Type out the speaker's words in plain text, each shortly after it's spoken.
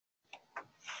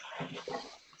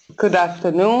Good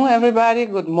afternoon, everybody.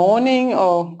 Good morning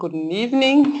or good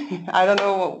evening. I don't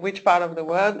know which part of the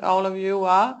world all of you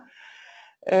are.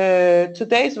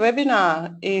 Today's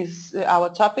webinar is, our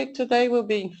topic today will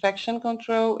be infection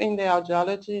control in the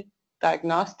audiology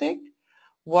diagnostic.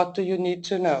 What do you need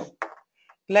to know?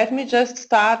 Let me just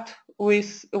start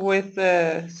with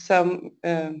some,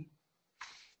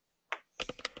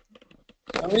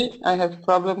 sorry, I have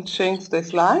problem change the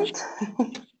slide.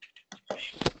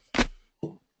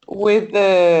 With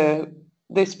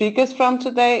the speakers from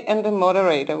today and the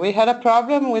moderator. We had a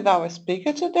problem with our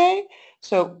speaker today,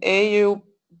 so AU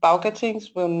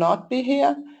Baukatings will not be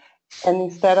here, and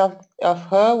instead of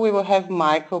her, we will have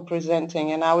Michael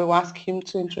presenting, and I will ask him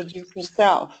to introduce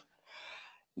himself.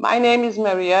 My name is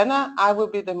Mariana. I will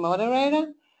be the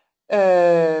moderator.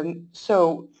 And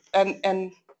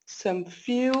some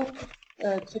few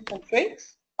tips and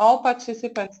tricks. All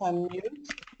participants are mute,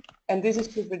 and this is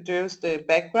to reduce the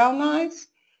background noise.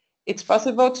 It's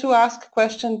possible to ask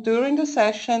questions during the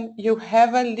session. You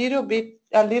have a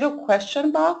little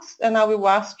question box, and I will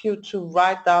ask you to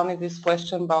write down in this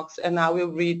question box, and I will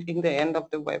read in the end of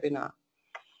the webinar.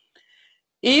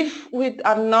 If we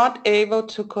are not able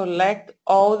to collect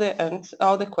all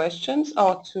the questions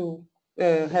or to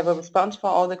have a response for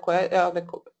all the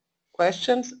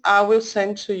questions, I will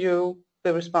send to you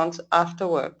the response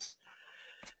afterwards.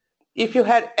 If you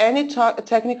had any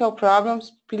technical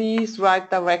problems, please write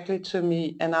directly to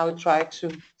me and I will try to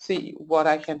see what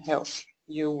I can help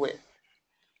you with.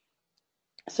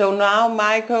 So now,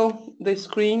 Michael, the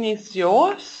screen is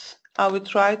yours. I will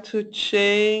try to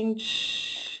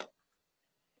change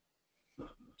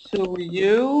to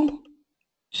you,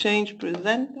 change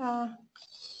presenter.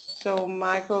 So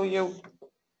Michael, you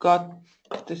got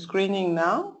the screening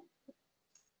now?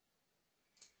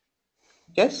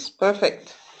 Yes,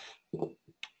 perfect.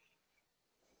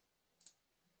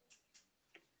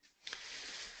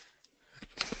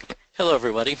 Hello,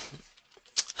 everybody.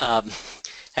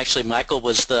 Actually, Michael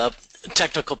was the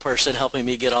technical person helping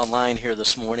me get online here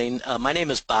this morning. My name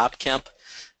is Bob Kemp.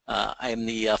 I am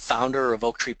the founder of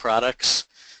Oak Tree Products.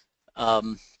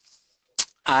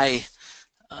 I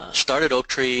started Oak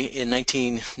Tree in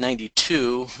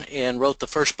 1992 and wrote the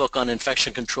first book on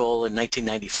infection control in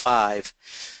 1995,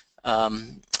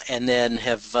 and then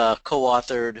have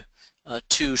co-authored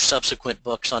 2 subsequent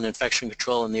books on infection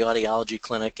control in the audiology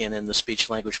clinic and in the speech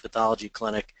language pathology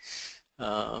clinic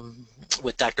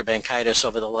with Dr. Bankaitis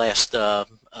over the last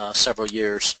several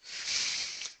years.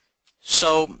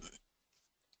 So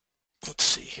let's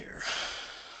see here.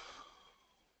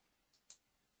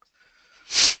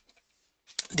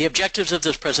 The objectives of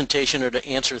this presentation are to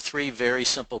answer 3 very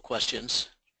simple questions.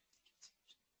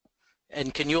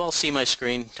 And can you all see my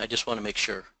screen? I just want to make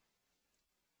sure.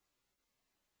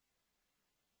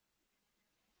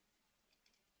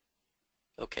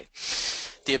 Okay.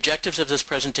 The objectives of this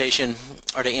presentation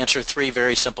are to answer 3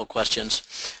 very simple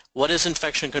questions. What is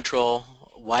infection control?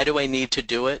 Why do I need to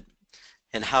do it?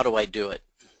 And how do I do it?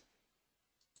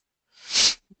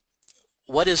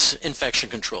 What is infection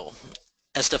control?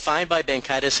 As defined by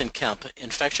Bankaitis and Kemp,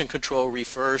 infection control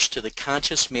refers to the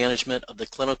conscious management of the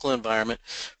clinical environment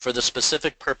for the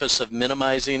specific purpose of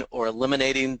minimizing or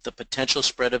eliminating the potential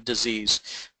spread of disease,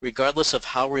 regardless of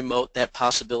how remote that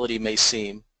possibility may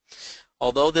seem.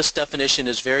 Although this definition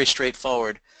is very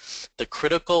straightforward, the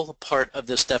critical part of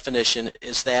this definition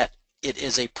is that it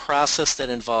is a process that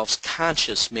involves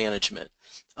conscious management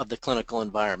of the clinical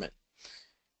environment.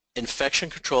 Infection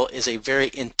control is a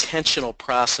very intentional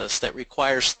process that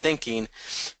requires thinking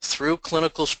through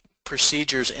clinical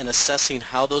procedures and assessing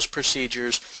how those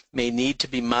procedures may need to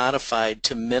be modified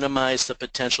to minimize the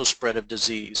potential spread of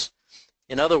disease.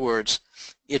 In other words,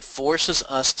 it forces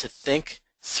us to think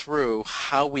through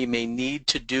how we may need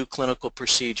to do clinical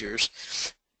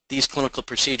procedures, these clinical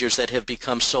procedures that have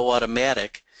become so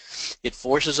automatic. It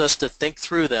forces us to think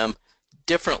through them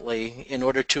differently in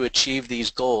order to achieve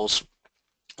these goals,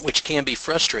 which can be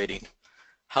frustrating.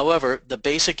 However, the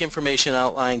basic information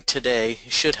outlined today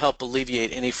should help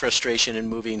alleviate any frustration in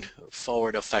moving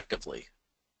forward effectively.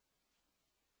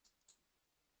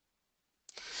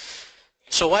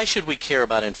 So why should we care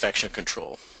about infection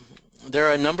control? There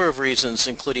are a number of reasons,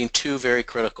 including 2 very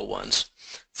critical ones.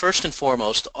 First and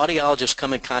foremost, audiologists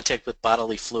come in contact with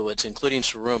bodily fluids, including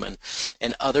cerumen,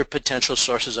 and other potential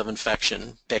sources of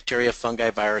infection, bacteria, fungi,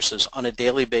 viruses, on a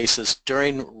daily basis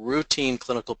during routine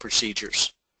clinical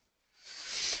procedures.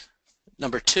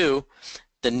 Number 2,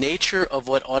 the nature of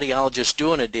what audiologists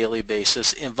do on a daily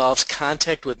basis involves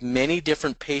contact with many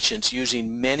different patients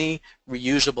using many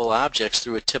reusable objects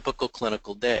through a typical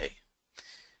clinical day.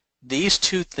 These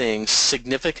two things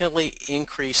significantly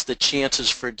increase the chances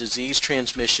for disease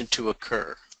transmission to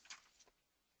occur.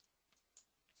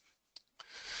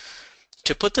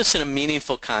 To put this in a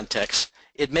meaningful context,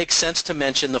 it makes sense to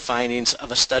mention the findings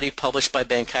of a study published by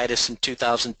Bankaitis in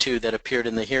 2002 that appeared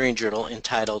in the Hearing Journal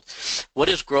entitled, "What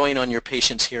is Growing on Your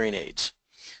Patient's Hearing Aids?"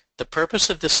 The purpose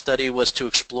of this study was to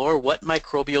explore what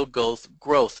microbial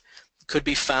growth could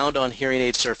be found on hearing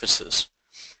aid surfaces.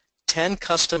 10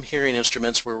 custom hearing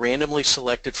instruments were randomly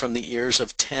selected from the ears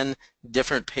of 10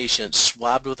 different patients,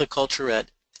 swabbed with a culturette,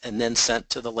 and then sent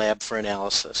to the lab for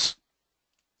analysis.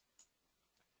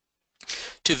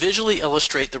 To visually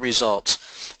illustrate the results,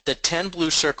 the 10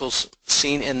 blue circles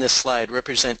seen in this slide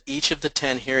represent each of the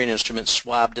 10 hearing instruments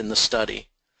swabbed in the study.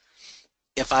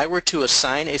 If I were to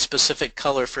assign a specific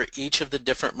color for each of the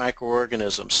different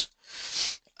microorganisms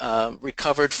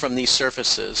recovered from these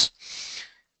surfaces,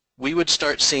 we would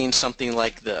start seeing something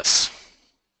like this.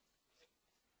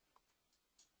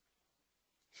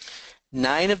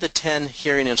 9 of the 10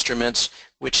 hearing instruments,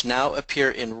 which now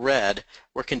appear in red,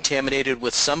 were contaminated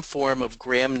with some form of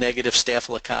gram-negative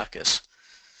staphylococcus.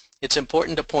 It's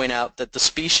important to point out that the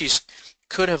species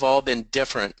could have all been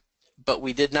different, but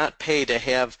we did not pay to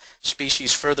have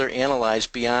species further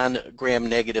analyzed beyond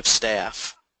gram-negative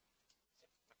staph.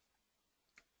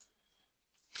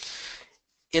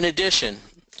 In addition,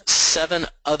 7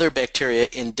 other bacteria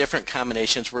in different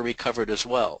combinations were recovered as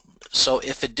well. So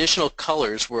if additional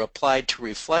colors were applied to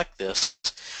reflect this,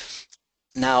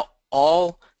 now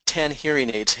all 10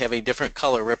 hearing aids have a different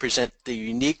color represent the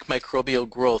unique microbial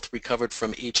growth recovered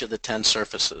from each of the 10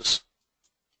 surfaces.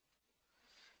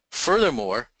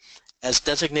 Furthermore, as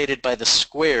designated by the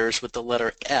squares with the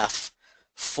letter F,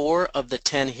 4 of the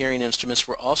 10 hearing instruments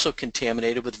were also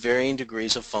contaminated with varying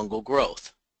degrees of fungal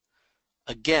growth.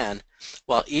 Again,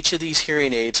 while each of these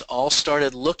hearing aids all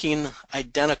started looking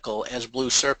identical as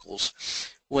blue circles,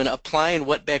 when applying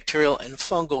what bacterial and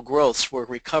fungal growths were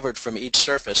recovered from each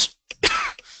surface,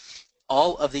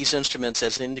 all of these instruments,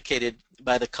 as indicated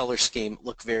by the color scheme,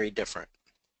 look very different.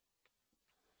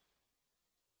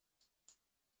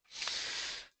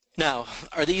 Now,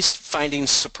 are these findings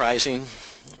surprising?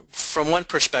 From one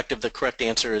perspective, the correct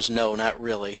answer is no, not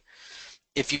really.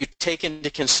 If you take into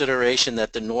consideration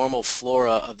that the normal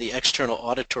flora of the external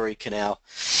auditory canal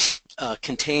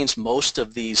contains most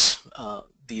of these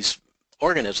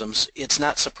organisms, it's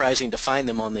not surprising to find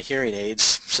them on the hearing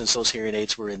aids, since those hearing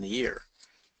aids were in the ear.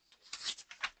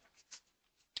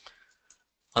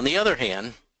 On the other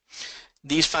hand,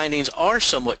 these findings are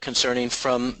somewhat concerning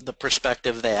from the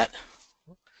perspective that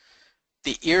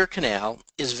the ear canal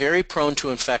is very prone to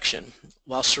infection.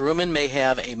 While cerumen may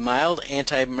have a mild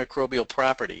antimicrobial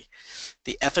property,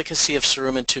 the efficacy of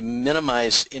cerumen to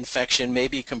minimize infection may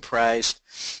be compromised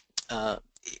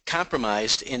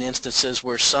in instances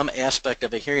where some aspect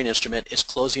of a hearing instrument is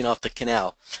closing off the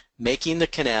canal, making the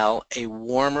canal a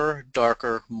warmer,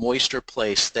 darker, moister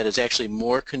place that is actually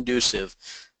more conducive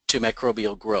to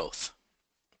microbial growth.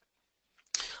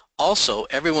 Also,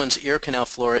 everyone's ear canal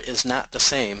flora is not the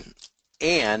same,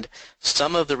 and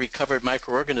some of the recovered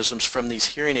microorganisms from these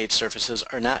hearing aid surfaces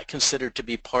are not considered to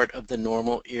be part of the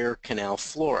normal ear canal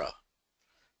flora.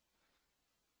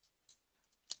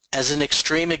 As an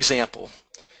extreme example,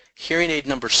 hearing aid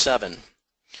number 7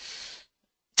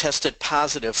 tested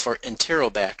positive for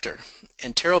Enterobacter.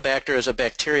 Enterobacter is a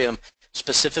bacterium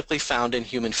specifically found in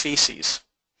human feces.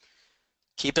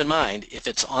 Keep in mind, if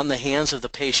it's on the hands of the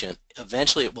patient,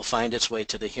 eventually it will find its way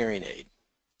to the hearing aid.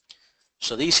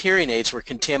 So these hearing aids were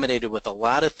contaminated with a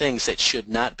lot of things that should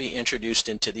not be introduced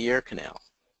into the ear canal.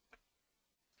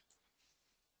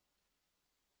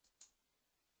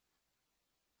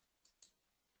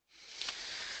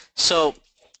 So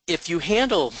if you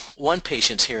handle one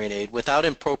patient's hearing aid without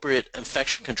appropriate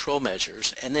infection control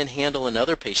measures and then handle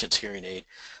another patient's hearing aid,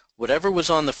 whatever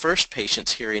was on the first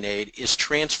patient's hearing aid is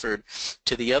transferred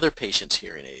to the other patient's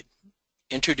hearing aid.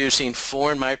 Introducing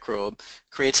foreign microbe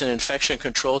creates an infection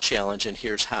control challenge, and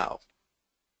here's how.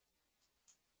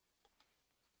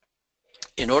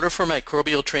 In order for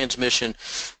microbial transmission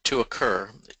to occur,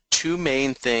 2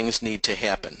 main things need to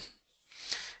happen.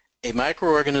 A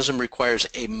microorganism requires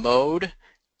a mode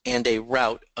and a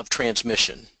route of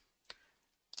transmission.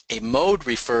 A mode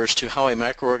refers to how a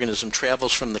microorganism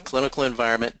travels from the clinical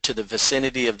environment to the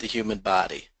vicinity of the human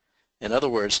body. In other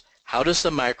words, how does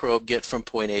the microbe get from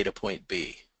point A to point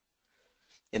B?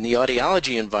 In the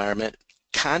audiology environment,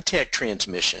 contact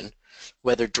transmission,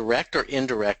 whether direct or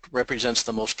indirect, represents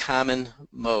the most common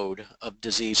mode of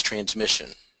disease transmission.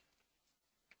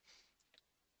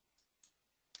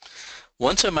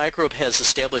 Once a microbe has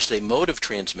established a mode of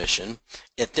transmission,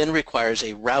 it then requires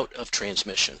a route of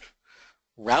transmission.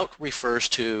 Route refers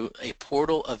to a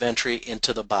portal of entry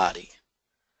into the body.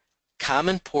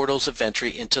 Common portals of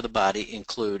entry into the body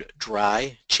include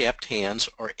dry, chapped hands,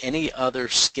 or any other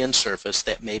skin surface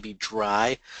that may be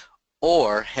dry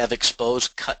or have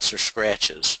exposed cuts or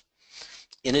scratches.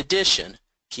 In addition,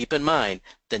 keep in mind,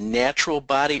 the natural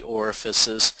body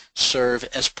orifices serve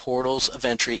as portals of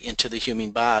entry into the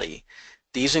human body.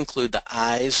 These include the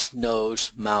eyes,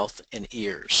 nose, mouth, and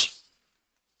ears.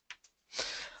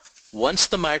 Once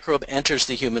the microbe enters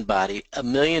the human body, a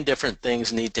million different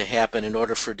things need to happen in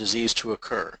order for disease to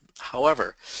occur.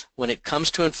 However, when it comes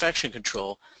to infection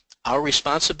control, our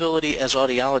responsibility as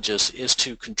audiologists is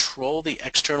to control the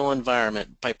external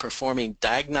environment by performing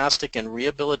diagnostic and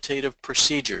rehabilitative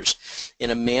procedures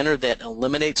in a manner that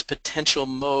eliminates potential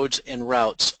modes and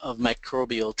routes of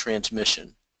microbial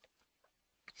transmission.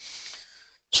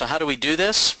 So how do we do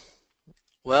this?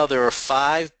 Well, there are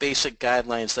 5 basic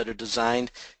guidelines that are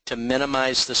designed to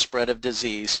minimize the spread of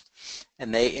disease,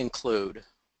 and they include: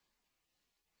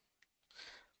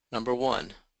 number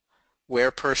 1,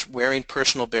 wearing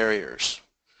personal barriers.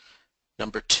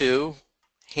 Number 2,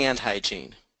 hand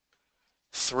hygiene.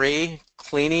 3,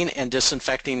 cleaning and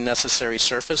disinfecting necessary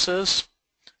surfaces.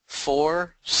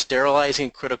 4,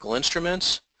 sterilizing critical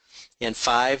instruments. And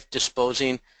 5,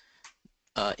 disposing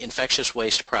infectious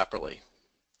waste properly.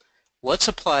 Let's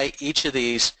apply each of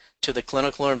these to the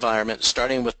clinical environment,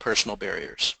 starting with personal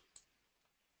barriers.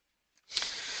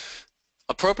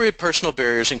 Appropriate personal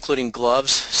barriers, including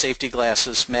gloves, safety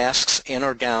glasses, masks,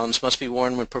 and/or gowns, must be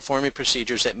worn when performing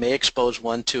procedures that may expose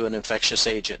one to an infectious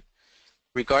agent.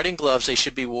 Regarding gloves, they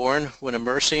should be worn when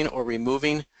immersing or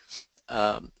removing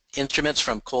instruments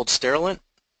from cold sterilant.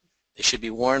 They should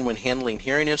be worn when handling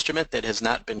hearing instrument that has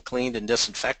not been cleaned and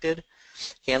disinfected,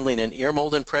 handling an ear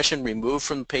mold impression removed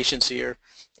from the patient's ear,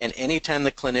 and anytime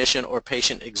the clinician or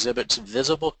patient exhibits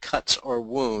visible cuts or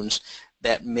wounds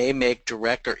that may make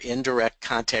direct or indirect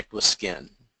contact with skin.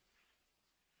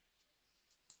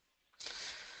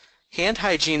 Hand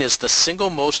hygiene is the single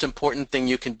most important thing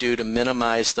you can do to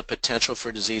minimize the potential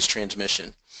for disease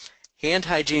transmission. Hand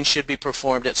hygiene should be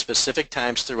performed at specific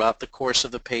times throughout the course of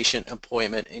the patient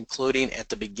appointment, including at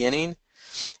the beginning,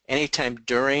 anytime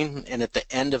during, and at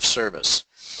the end of service,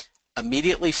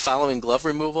 immediately following glove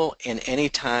removal, and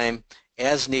anytime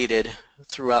as needed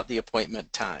throughout the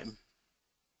appointment time.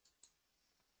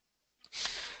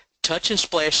 Touch and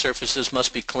splash surfaces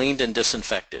must be cleaned and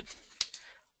disinfected.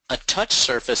 A touch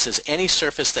surface is any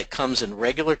surface that comes in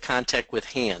regular contact with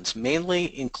hands,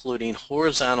 mainly including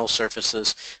horizontal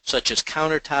surfaces such as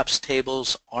countertops,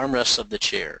 tables, armrests of the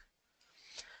chair.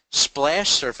 Splash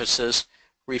surfaces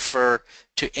refer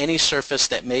to any surface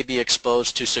that may be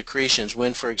exposed to secretions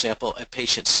when, for example, a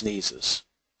patient sneezes.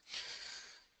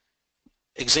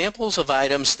 Examples of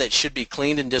items that should be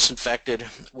cleaned and disinfected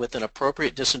with an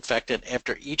appropriate disinfectant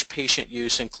after each patient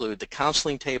use include the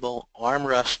counseling table,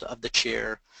 armrest of the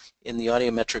chair in the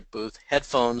audiometric booth,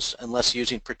 headphones unless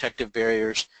using protective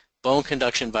barriers, bone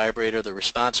conduction vibrator, the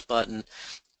response button,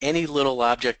 any little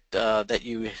object that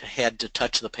you had to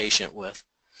touch the patient with.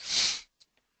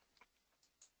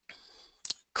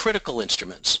 Critical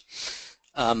instruments.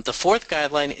 The 4th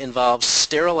guideline involves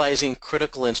sterilizing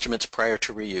critical instruments prior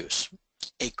to reuse.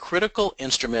 A critical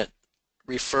instrument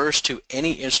refers to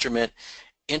any instrument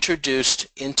introduced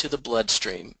into the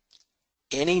bloodstream.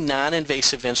 Any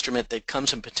non-invasive instrument that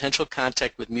comes in potential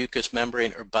contact with mucous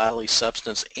membrane or bodily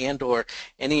substance, and/or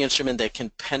any instrument that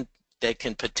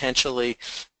can potentially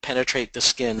penetrate the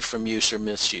skin from use or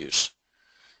misuse.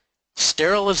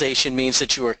 Sterilization means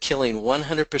that you are killing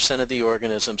 100% of the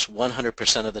organisms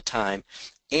 100% of the time,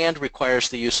 and requires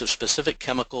the use of specific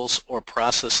chemicals or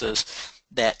processes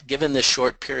that, given this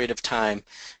short period of time,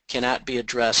 cannot be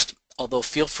addressed, although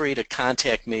feel free to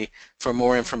contact me for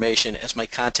more information, as my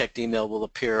contact email will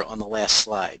appear on the last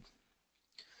slide.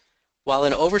 While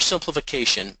an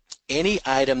oversimplification, any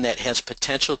item that has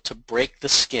potential to break the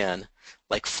skin,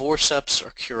 like forceps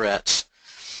or curettes,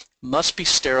 must be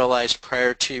sterilized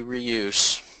prior to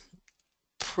reuse.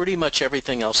 Pretty much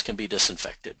everything else can be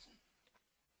disinfected.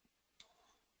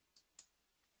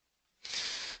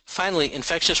 Finally,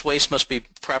 infectious waste must be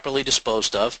properly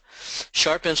disposed of.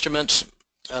 Sharp instruments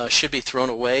should be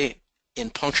thrown away in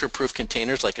puncture-proof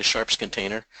containers like a sharps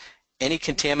container. Any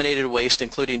contaminated waste,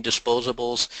 including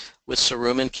disposables with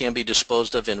cerumen, can be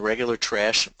disposed of in regular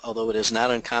trash, although it is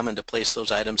not uncommon to place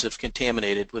those items, if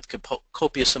contaminated, with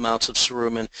copious amounts of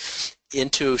cerumen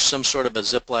into some sort of a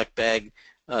Ziploc bag,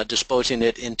 disposing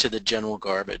it into the general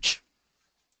garbage.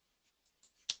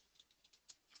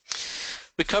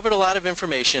 We covered a lot of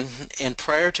information, and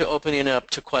prior to opening it up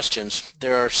to questions,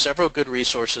 there are several good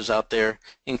resources out there,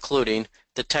 including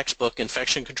the textbook,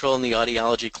 Infection Control in the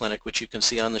Audiology Clinic, which you can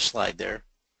see on the slide there.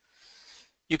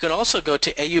 You can also go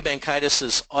to AU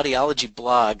Bankitis' audiology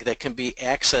blog that can be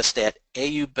accessed at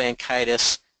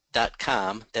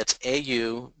aubankitis.com. That's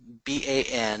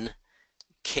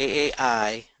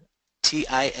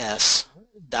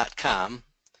aubankitis.com.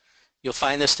 You'll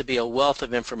find this to be a wealth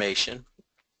of information.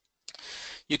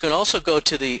 You can also go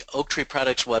to the Oak Tree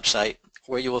Products website,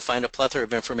 where you will find a plethora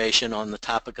of information on the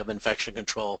topic of infection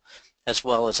control, as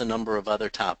well as a number of other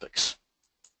topics.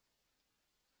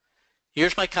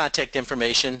 Here's my contact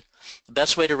information. The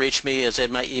best way to reach me is at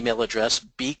my email address,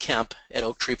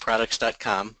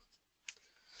 bkemp@oaktreeproducts.com.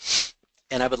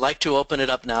 And I would like to open it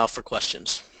up now for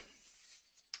questions.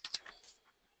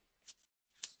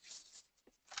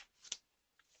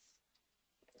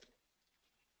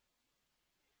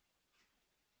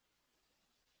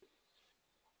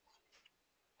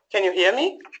 Can you hear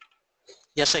me?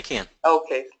 Yes, I can.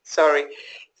 Okay, sorry.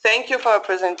 Thank you for your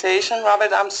presentation,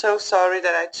 Robert. I'm so sorry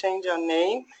that I changed your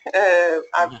name.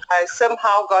 I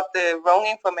somehow got the wrong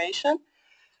information.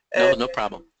 No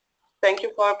problem. Thank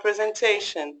you for your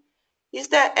presentation. Is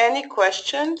there any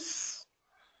questions?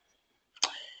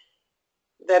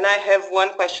 Then I have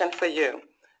one question for you.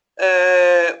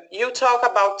 You talk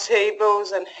about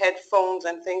tables and headphones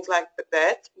and things like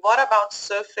that. What about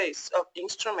surface of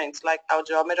instruments like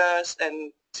audiometers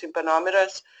and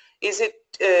tympanometers? Is it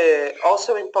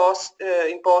also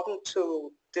important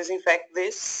to disinfect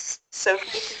these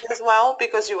surfaces as well,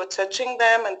 because you were touching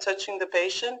them and touching the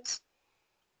patients?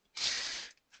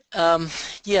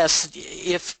 Yes,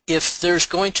 if there's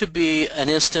going to be an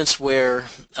instance where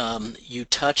you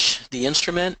touch the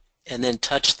instrument and then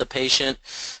touch the patient,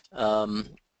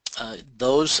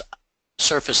 those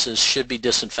surfaces should be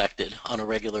disinfected on a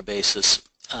regular basis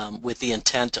with the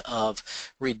intent of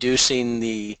reducing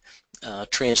the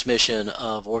transmission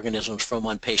of organisms from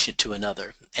one patient to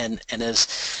another. And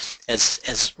as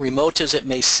remote as it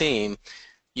may seem,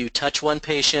 you touch one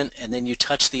patient and then you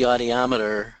touch the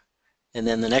audiometer, and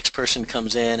then the next person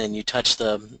comes in and you touch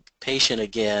the patient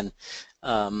again.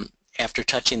 After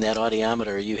touching that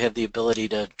audiometer, you have the ability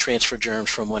to transfer germs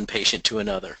from one patient to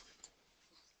another.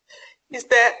 Is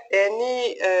there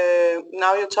any,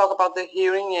 now you talk about the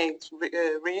hearing aid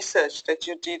research that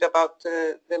you did about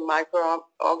the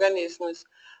microorganisms.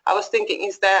 I was thinking,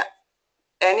 is there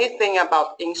anything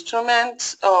about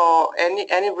instruments or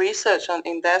any research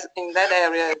in that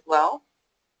area as well?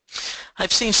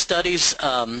 I've seen studies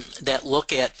that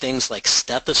look at things like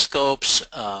stethoscopes,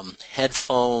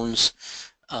 headphones,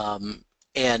 and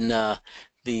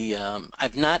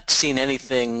I've not seen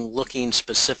anything looking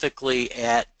specifically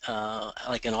at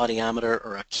like an audiometer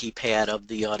or a keypad of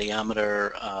the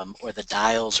audiometer or the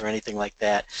dials or anything like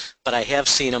that, but I have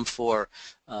seen them for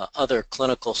other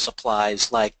clinical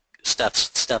supplies like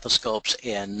stethoscopes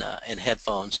and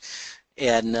headphones.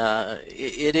 And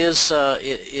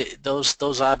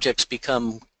those objects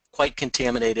become quite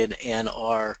contaminated and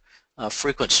are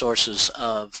frequent sources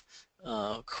of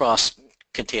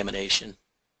cross-contamination.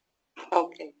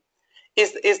 Okay.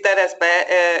 Is that as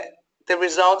bad, the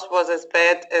result was as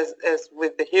bad as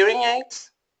with the hearing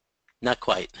aids? Not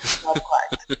quite. Not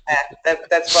quite.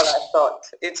 That's what I thought.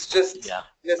 It's just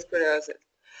curiosity.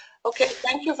 Okay,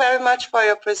 thank you very much for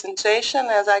your presentation.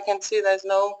 As I can see, there's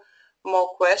no more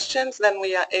questions. Then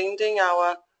we are ending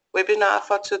our webinar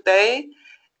for today.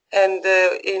 And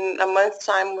in a month's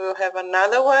time, we'll have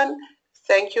another one.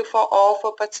 Thank you for all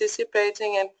for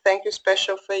participating, and thank you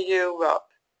special for you, Rob.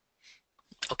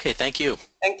 Okay, thank you.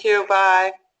 Thank you.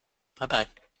 Bye. Bye-bye.